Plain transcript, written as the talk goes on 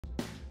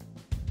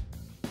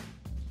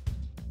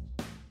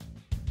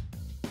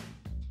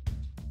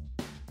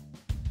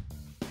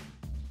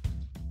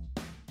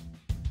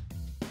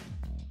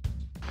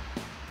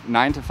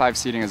9 to 5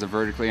 Seating is a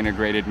vertically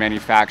integrated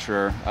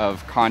manufacturer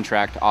of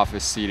contract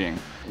office seating.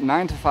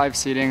 9 to 5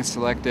 Seating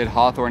selected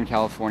Hawthorne,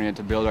 California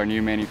to build our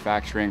new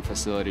manufacturing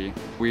facility.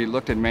 We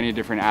looked at many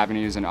different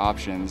avenues and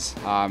options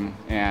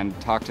and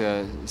talked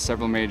to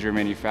several major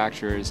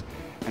manufacturers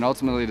and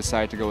ultimately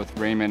decided to go with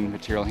Raymond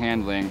Material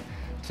Handling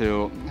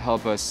to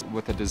help us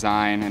with the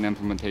design and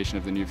implementation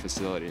of the new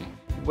facility.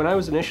 When I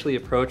was initially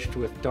approached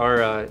with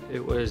Dara,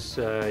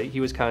 he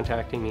was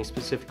contacting me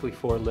specifically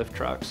for lift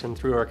trucks, and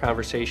through our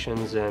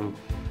conversations and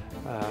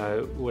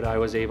what I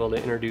was able to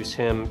introduce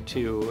him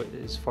to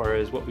as far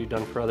as what we've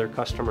done for other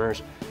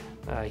customers,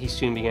 he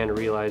soon began to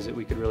realize that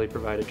we could really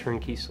provide a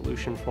turnkey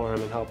solution for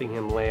him in helping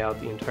him lay out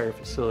the entire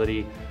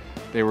facility.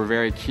 They were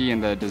very key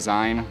in the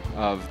design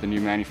of the new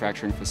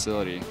manufacturing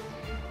facility.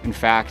 In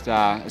fact,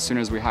 as soon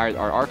as we hired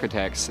our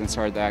architects and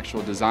started the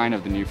actual design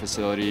of the new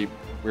facility,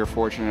 we were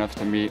fortunate enough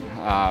to meet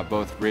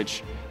both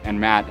Rich and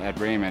Matt at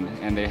Raymond,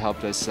 and they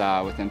helped us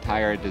with the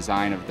entire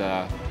design of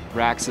the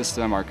rack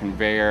system, our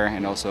conveyor,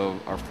 and also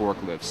our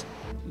forklifts.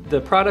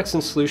 The products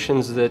and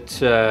solutions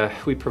that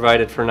we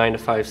provided for 9 to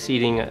 5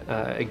 Seating,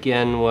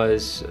 again,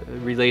 was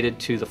related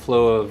to the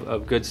flow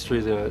of goods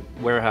through the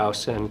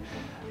warehouse. And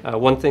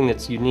one thing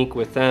that's unique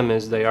with them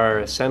is they are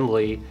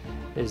assembly,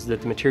 is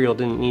that the material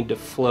didn't need to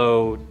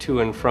flow to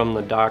and from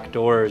the dock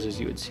doors as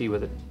you would see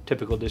with a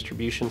typical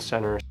distribution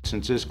center.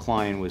 Since this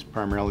client was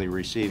primarily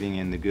receiving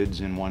in the goods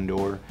in one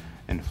door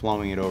and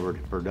flowing it over to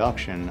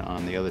production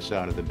on the other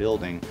side of the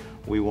building,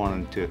 we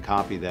wanted to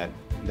copy that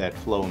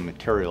flow of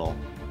material,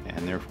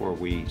 and therefore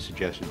we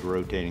suggested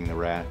rotating the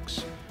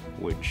racks,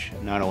 which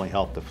not only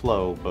helped the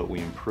flow, but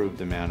we improved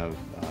the amount of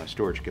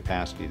storage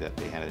capacity that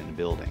they had in the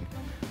building.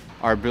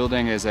 Our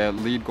building is a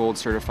LEED Gold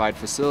certified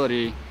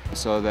facility,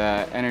 so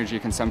the energy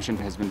consumption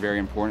has been very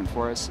important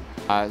for us.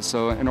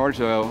 So in order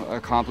to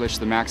accomplish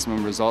the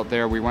maximum result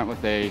there, we went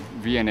with a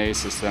VNA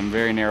system,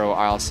 very narrow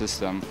aisle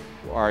system,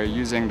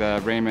 using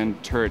the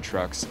Raymond turret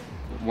trucks.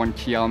 One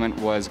key element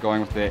was going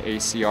with the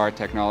ACR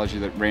technology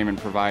that Raymond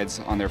provides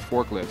on their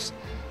forklifts,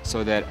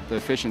 so that the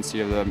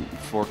efficiency of the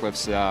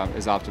forklifts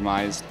is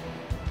optimized,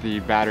 the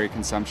battery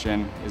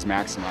consumption is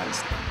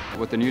maximized.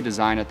 With the new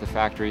design at the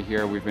factory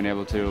here, we've been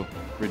able to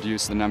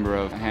reduce the number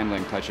of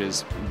handling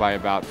touches by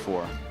about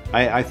 4.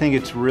 I think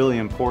it's really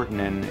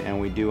important, and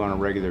we do on a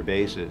regular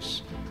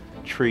basis,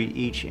 treat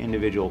each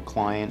individual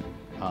client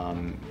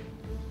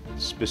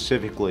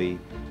specifically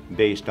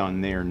based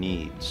on their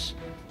needs.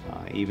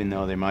 Even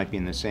though they might be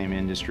in the same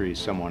industry as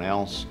someone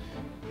else,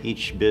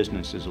 each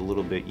business is a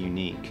little bit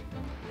unique.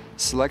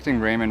 Selecting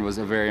Raymond was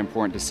a very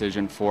important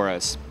decision for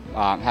us.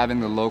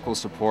 Having the local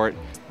support,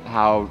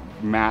 how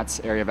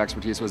Matt's area of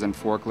expertise was in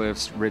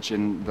forklifts, Rich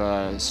in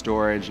the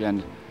storage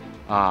and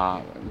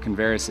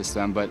conveyor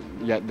system, but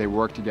yet they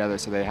worked together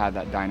so they had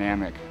that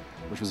dynamic,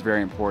 which was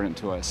very important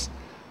to us,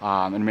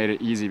 and made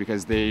it easy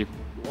because they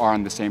are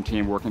on the same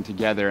team working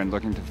together and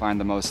looking to find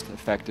the most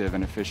effective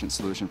and efficient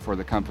solution for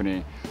the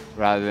company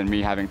rather than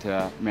me having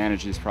to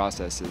manage these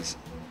processes.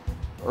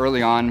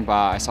 Early on,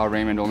 I saw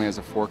Raymond only as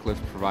a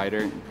forklift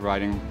provider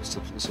providing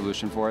a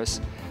solution for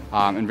us,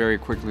 and very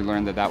quickly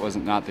learned that that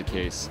wasn't not the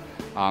case.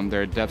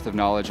 Their depth of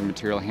knowledge in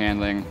material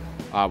handling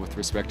with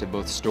respect to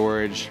both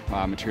storage,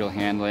 material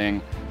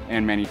handling,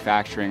 and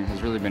manufacturing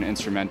has really been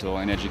instrumental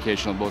and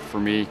educational both for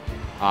me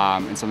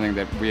and something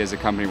that we as a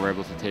company were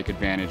able to take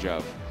advantage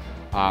of.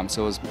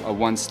 So it was a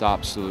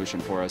one-stop solution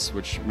for us,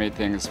 which made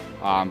things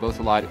both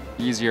a lot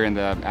easier in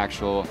the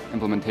actual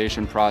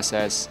implementation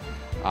process,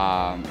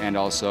 and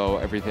also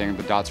everything,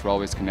 the dots were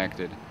always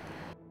connected.